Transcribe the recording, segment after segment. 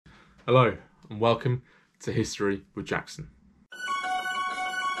Hello and welcome to History with Jackson.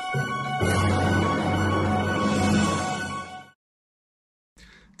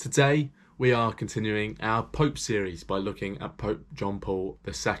 Today we are continuing our Pope series by looking at Pope John Paul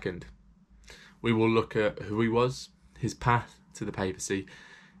II. We will look at who he was, his path to the papacy,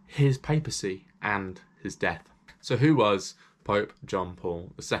 his papacy and his death. So who was Pope John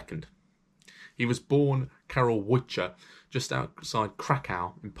Paul II? He was born Karol Wojtyła just outside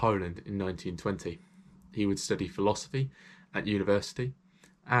Krakow in Poland in 1920. He would study philosophy at university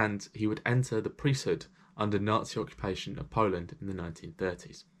and he would enter the priesthood under Nazi occupation of Poland in the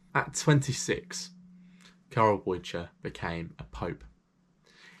 1930s. At 26, Karol Wojtyła became a pope.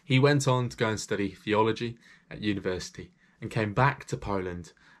 He went on to go and study theology at university and came back to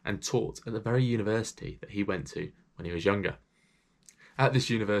Poland and taught at the very university that he went to when he was younger. At this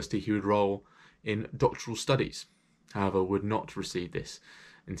university he would enroll in doctoral studies, however would not receive this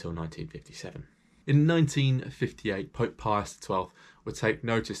until 1957. In 1958, Pope Pius XII would take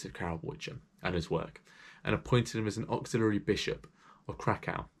notice of Karol Wojtyła and his work and appointed him as an auxiliary bishop of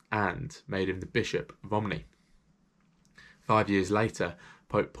Krakow and made him the Bishop of Romny. 5 years later,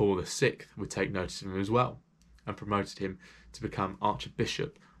 Pope Paul VI would take notice of him as well and promoted him to become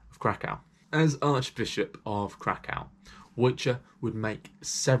Archbishop of Krakow. As Archbishop of Krakow, Wojtyła would make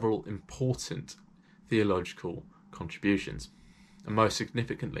several important theological contributions, and most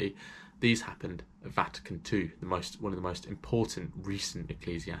significantly, these happened at Vatican II, one of the most important recent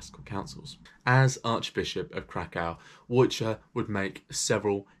ecclesiastical councils. As Archbishop of Krakow, Wojtyła would make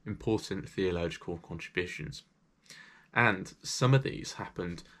several important theological contributions, and some of these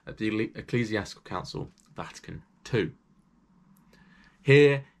happened at the Ecclesiastical Council of Vatican II.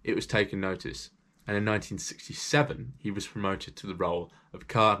 Here it was taken notice, and in 1967 he was promoted to the role of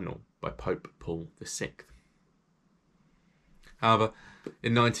Cardinal by Pope Paul VI. However,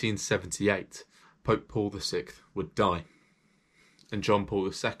 in 1978, Pope Paul VI would die, and John Paul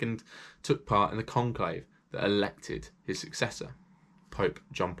II took part in the conclave that elected his successor, Pope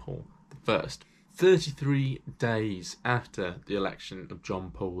John Paul I. 33 days after the election of John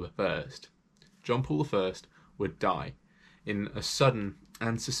Paul I, John Paul I would die in a sudden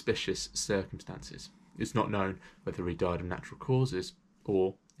and suspicious circumstances. It's not known whether he died of natural causes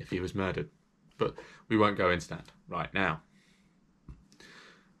or if he was murdered, but we won't go into that right now.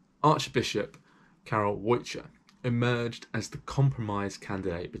 Archbishop Karol Wojtyła emerged as the compromise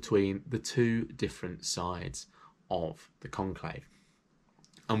candidate between the two different sides of the conclave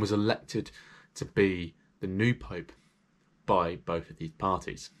and was elected to be the new pope by both of these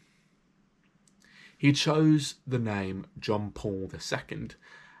parties. He chose the name John Paul II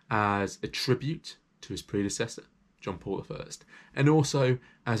as a tribute to his predecessor, John Paul I, and also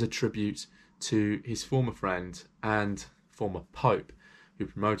as a tribute to his former friend and former pope who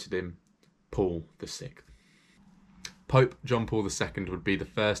promoted him, Paul VI. Pope John Paul II would be the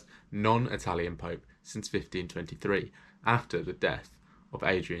first non-Italian pope since 1523, after the death of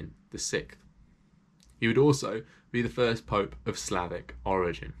Adrian VI. He would also be the first pope of Slavic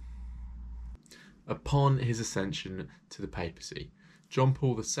origin. Upon his ascension to the papacy, John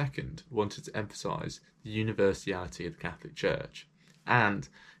Paul II wanted to emphasise the universality of the Catholic Church and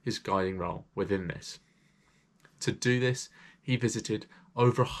his guiding role within this. To do this, he visited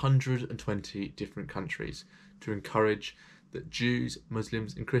over 120 different countries to encourage that Jews,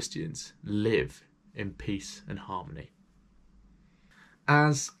 Muslims and Christians live in peace and harmony.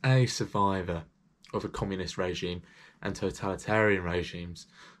 As a survivor of a communist regime and totalitarian regimes,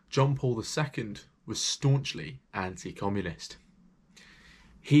 John Paul II was staunchly anti-communist.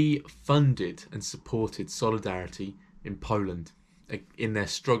 He funded and supported Solidarity in Poland in their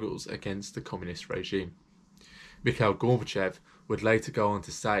struggles against the communist regime. Mikhail Gorbachev would later go on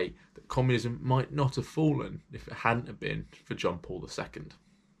to say that communism might not have fallen if it hadn't have been for John Paul II.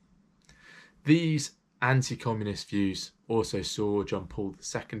 These anti-communist views also saw John Paul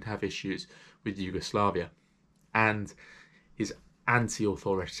II have issues with Yugoslavia, and his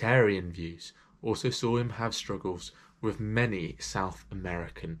anti-authoritarian views also saw him have struggles with many South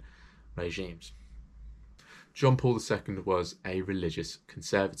American regimes. John Paul II was a religious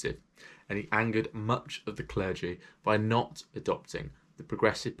conservative, and he angered much of the clergy by not adopting the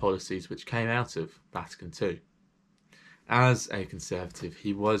progressive policies which came out of Vatican II. As a conservative,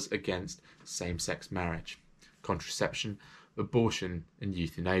 he was against same-sex marriage, contraception, abortion and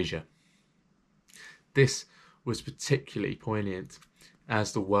euthanasia. This was particularly poignant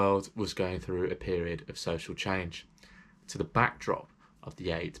as the world was going through a period of social change to the backdrop of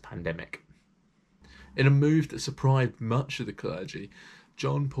the AIDS pandemic. In a move that surprised much of the clergy,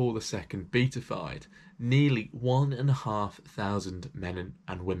 John Paul II beatified nearly 1,500 men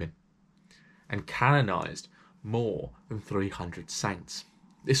and women and canonised more than 300 saints.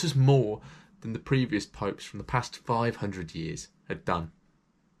 This was more than the previous popes from the past 500 years had done.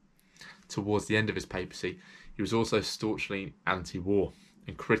 Towards the end of his papacy, he was also staunchly anti-war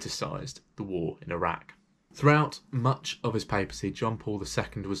and criticised the war in Iraq. Throughout much of his papacy, John Paul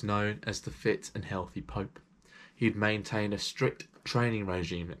II was known as the fit and healthy pope. He had maintained a strict training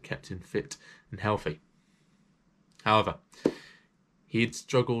regime that kept him fit and healthy. However, he had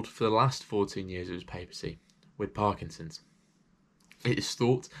struggled for the last 14 years of his papacy with Parkinson's. It is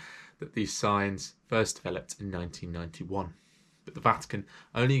thought that these signs first developed in 1991, but the Vatican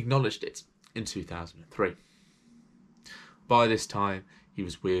only acknowledged it in 2003. By this time, he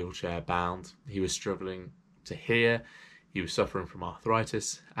was wheelchair bound, he was struggling to hear, he was suffering from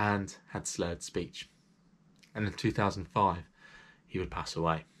arthritis and had slurred speech. And in 2005, he would pass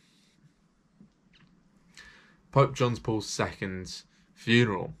away. Pope John Paul II's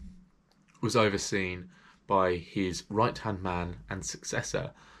funeral was overseen by his right-hand man and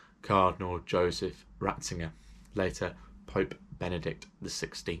successor, Cardinal Joseph Ratzinger, later Pope Benedict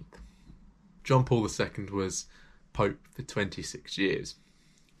XVI. John Paul II was Pope for 26 years,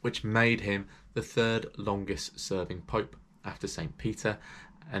 which made him the third longest serving Pope after St. Peter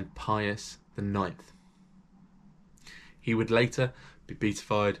and Pius IX. He would later be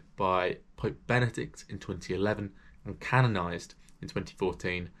beatified by Pope Benedict in 2011 and canonised in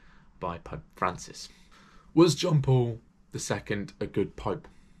 2014 by Pope Francis. Was John Paul II a good Pope?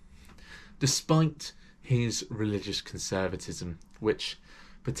 Despite his religious conservatism, which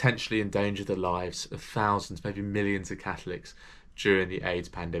potentially endangered the lives of thousands, maybe millions of Catholics during the AIDS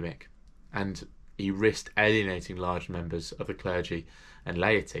pandemic, and he risked alienating large members of the clergy and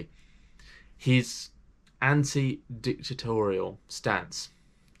laity, his anti-dictatorial stance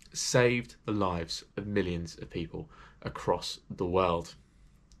saved the lives of millions of people across the world.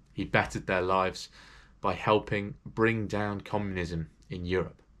 He bettered their lives by helping bring down communism in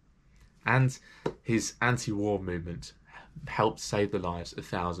Europe, and his anti-war movement helped save the lives of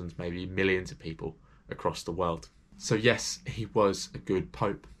thousands, maybe millions of people across the world. So yes, he was a good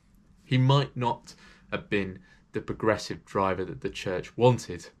pope. He might not have been the progressive driver that the church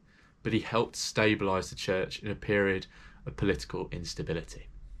wanted, but he helped stabilise the church in a period of political instability.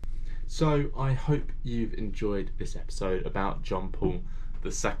 So I hope you've enjoyed this episode about John Paul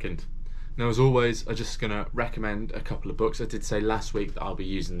II. Now, as always, I'm just going to recommend a couple of books. I did say last week that I'll be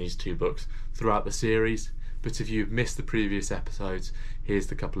using these two books throughout the series, but if you've missed the previous episodes, here's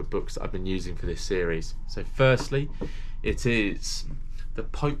the couple of books that I've been using for this series. So firstly, it is The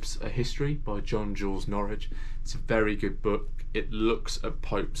Popes: A History by John Jules Norwich. It's a very good book. It looks at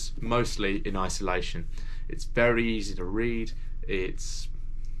popes mostly in isolation. It's very easy to read. It's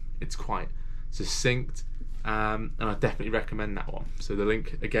quite succinct, and I definitely recommend that one. So the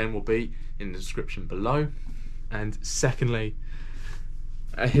link again will be in the description below. And secondly,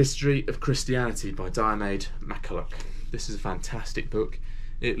 A History of Christianity by Diarmaid MacCulloch. This is a fantastic book.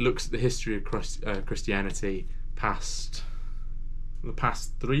 It looks at the history of Christianity the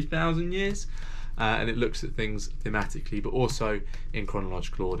past 3,000 years, and it looks at things thematically but also in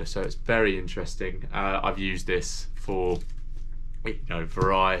chronological order, so it's very interesting. I've used this for a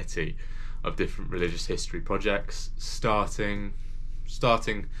variety of different religious history projects, starts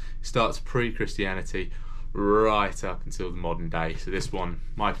pre-Christianity right up until the modern day. So this one,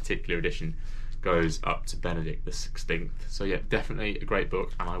 my particular edition, goes up to Benedict XVI. So yeah, definitely a great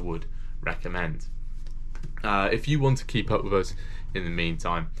book, and I would recommend. If you want to keep up with us in the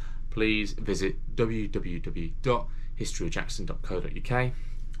meantime, please visit www.historyofjackson.co.uk.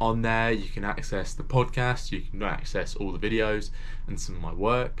 On there you can access the podcast, you can access all the videos and some of my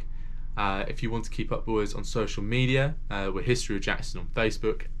work. If you want to keep up with us on social media, we're History of Jackson on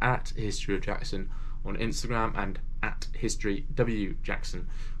Facebook, at History of Jackson on Instagram, and at History W Jackson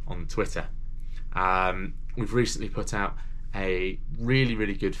on Twitter. We've recently put out a really,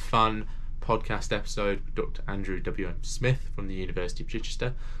 really good, fun podcast episode with Dr. Andrew W.M. Smith from the University of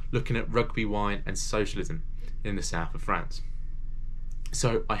Chichester, looking at rugby, wine and socialism in the south of France.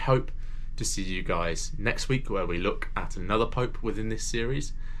 So I hope to see you guys next week, where we look at another pope within this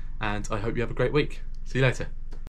series, and I hope you have a great week. See you later.